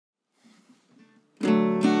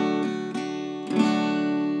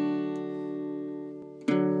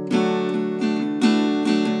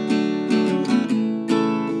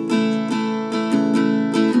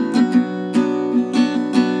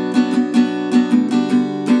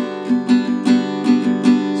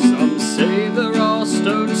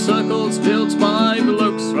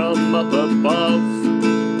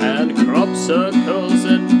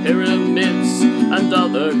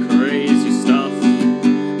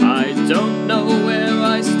don't know where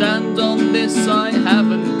I stand on this. I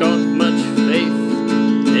haven't got much faith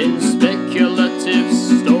in speculative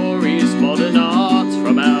stories, modern art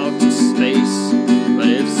from outer space. But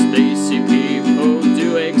if spacey people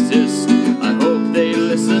do exist, I hope they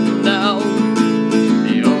listen now.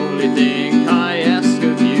 The only thing I ask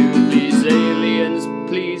of you, please aliens,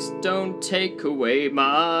 please don't take away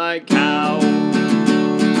my cow.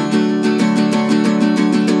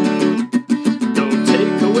 Don't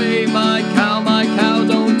take away my cow,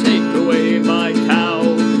 don't take away my cow.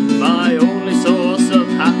 My only source of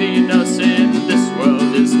happiness in this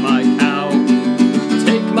world is my cow.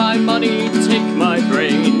 Take my money, take my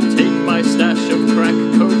brain, take my stash of crack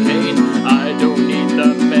cocaine. I don't need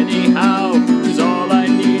them anyhow, 'cause all I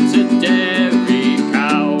need's a dairy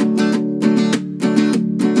cow.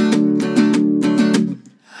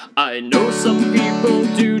 I know some people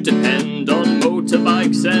do depend on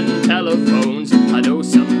motorbikes and telephones. I know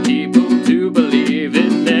some people do believe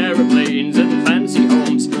in aeroplanes and fancy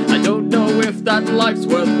homes. I don't know if that life's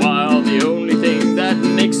worthwhile. The only thing that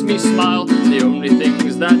makes me smile, the only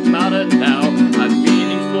things that matter now, are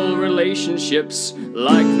meaningful relationships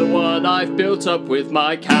like the one I've built up with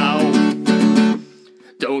my cow.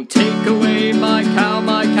 Don't take away my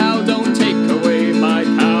cow, don't take away my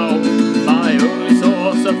cow. My only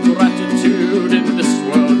source of gratitude in this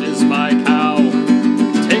world is my cow.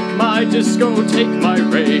 Take my disco, take my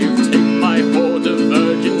rave, take my horde of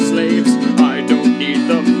virgin slaves. I don't need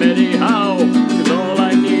them anyhow, 'cause all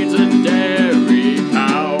I need's a dairy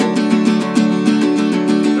cow.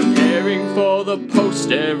 Preparing for the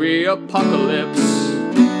post-dairy apocalypse,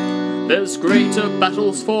 there's greater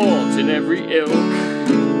battles fought in every ilk,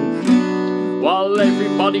 while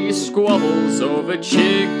everybody squabbles over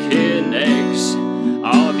chicken eggs.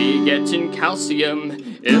 Are we getting calcium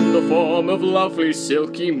in the form of lovely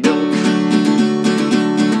silky milk?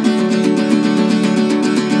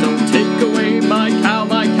 Don't take away my cow,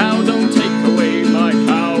 don't take away my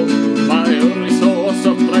cow. My only source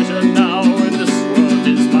of pleasure now in this world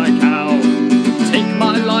is my cow. Take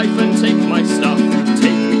my life and take my stuff,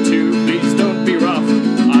 take me too, please don't be rough.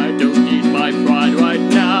 I don't need my pride right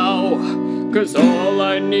now, 'cause all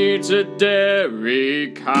I need's a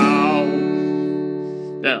dairy cow.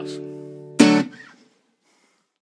 Yes.